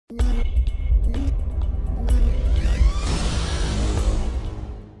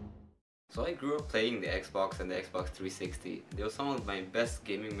So I grew up playing the Xbox and the Xbox 360. They were some of my best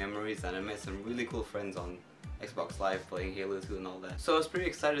gaming memories, and I met some really cool friends on Xbox Live playing Halo 2 and all that. So I was pretty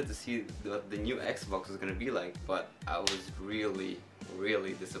excited to see what the new Xbox was gonna be like, but I was really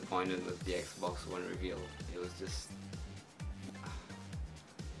disappointed with the Xbox One reveal. It was just...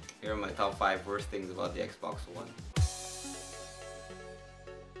 Here are my top 5 worst things about the Xbox One.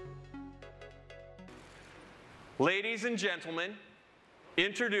 Ladies and gentlemen,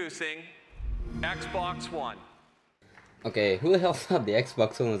 introducing Xbox One. Okay, who the hell thought the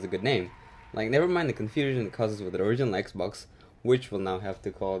Xbox One was a good name? Like, never mind the confusion it causes with the original Xbox, which will now have to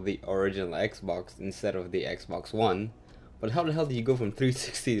call the original Xbox instead of the Xbox One. But how the hell do you go from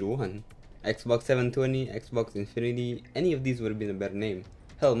 360 to 1? Xbox 720, Xbox Infinity, any of these would have been a better name.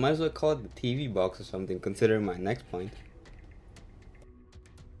 Hell, might as well call it the TV box or something, considering my next point.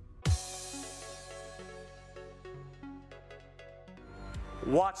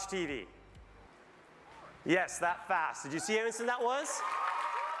 Watch TV. Yes, that fast. Did you see how instant that was?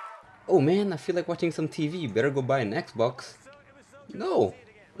 Oh man, I feel like watching some TV. Better go buy an Xbox. No!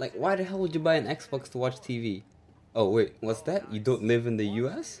 Like, why the hell would you buy an Xbox to watch TV? Oh wait, what's that? You don't live in the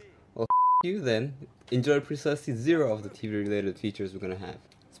US? Well, you then. Enjoy precisely 0 of the TV related features we're gonna have.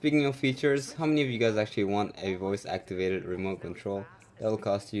 Speaking of features, how many of you guys actually want a voice activated remote control? That'll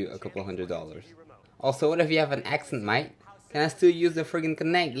cost you a couple $100s. Also, what if you have an accent, mate? Can I still use the friggin'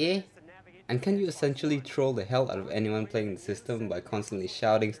 Connect, yeah? And can you essentially troll the hell out of anyone playing the system by constantly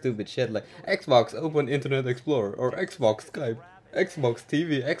shouting stupid shit like Xbox open Internet Explorer or Xbox Skype, Xbox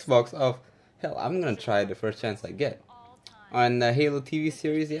TV, Xbox off? Hell, I'm gonna try it the first chance I get. On the Halo TV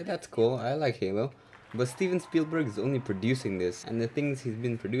series, yeah, that's cool, I like Halo. But Steven Spielberg is only producing this, and the things he's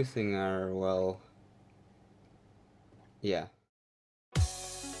been producing are, well... yeah.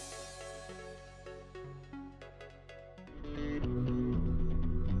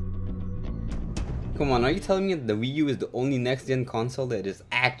 Come on, are you telling me that the Wii U is the only next-gen console that is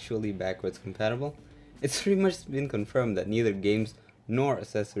actually backwards compatible? It's pretty much been confirmed that neither games nor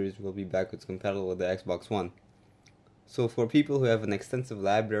accessories will be backwards compatible with the Xbox One. So for people who have an extensive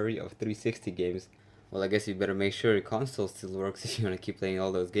library of 360 games, well, I guess you better make sure your console still works if you want to keep playing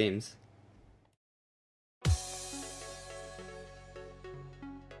all those games.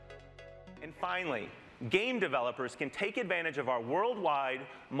 And finally, game developers can take advantage of our worldwide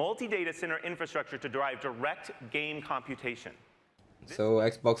multi-data center infrastructure to drive direct game computation. So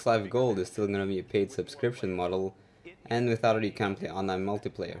Xbox Live Gold is still going to be a paid subscription model, and without it you can't play online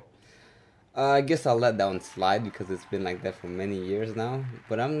multiplayer. I guess I'll let that one slide because it's been like that for many years now,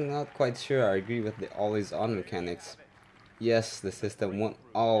 but I'm not quite sure I agree with the always on mechanics. Yes, the system won't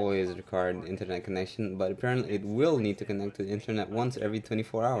always require an internet connection, but apparently it will need to connect to the internet once every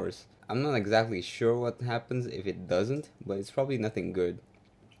 24 hours. I'm not exactly sure what happens if it doesn't, but it's probably nothing good.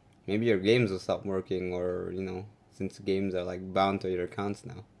 Maybe your games will stop working, or, you know, since games are like bound to your accounts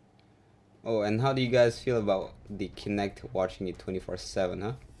now. Oh, and how do you guys feel about the Kinect watching you 24/7,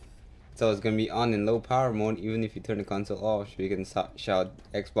 huh? So it's gonna be on in low power mode even if you turn the console off, so you can shout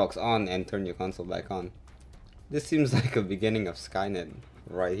Xbox on and turn your console back on. This seems like a beginning of Skynet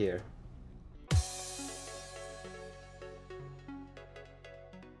right here.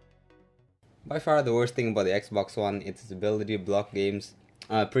 By far the worst thing about the Xbox One is its ability to block games,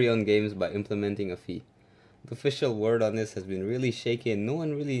 pre-owned games by implementing a fee. The official word on this has been really shaky and no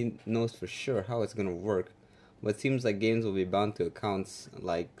one really knows for sure how it's gonna work. But it seems like games will be bound to accounts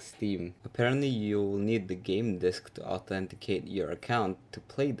like Steam. Apparently you will need the game disc to authenticate your account to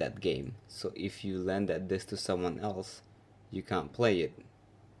play that game. So if you lend that disc to someone else, you can't play it.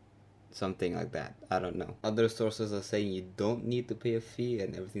 Something like that. I don't know. Other sources are saying you don't need to pay a fee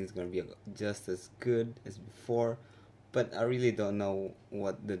and everything's gonna be just as good as before. But I really don't know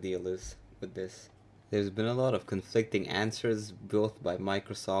what the deal is with this. There's been a lot of conflicting answers both by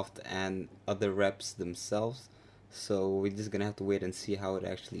Microsoft and other reps themselves, so we're just gonna have to wait and see how it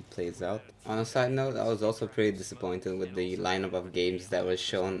actually plays out. On a side note, I was also pretty disappointed with the lineup of games that was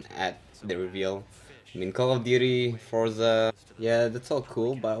shown at the reveal. I mean, Call of Duty, Forza, yeah, that's all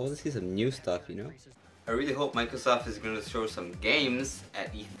cool, but I want to see some new stuff, you know? I really hope Microsoft is gonna show some games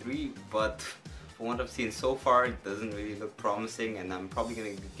at E3, but from what I've seen so far, it doesn't really look promising, and I'm probably gonna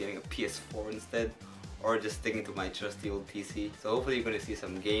be getting a PS4 instead, or just sticking to my trusty old PC. So hopefully you're going to see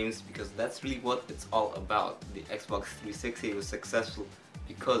some games, because that's really what it's all about. The Xbox 360 was successful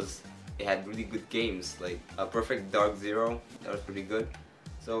because it had really good games, like a Perfect Dark Zero, that was pretty good.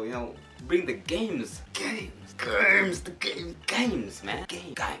 So, you know, bring the games, games, man.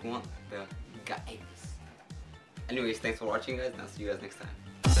 I want the games. Anyways, thanks for watching guys, and I'll see you guys next time.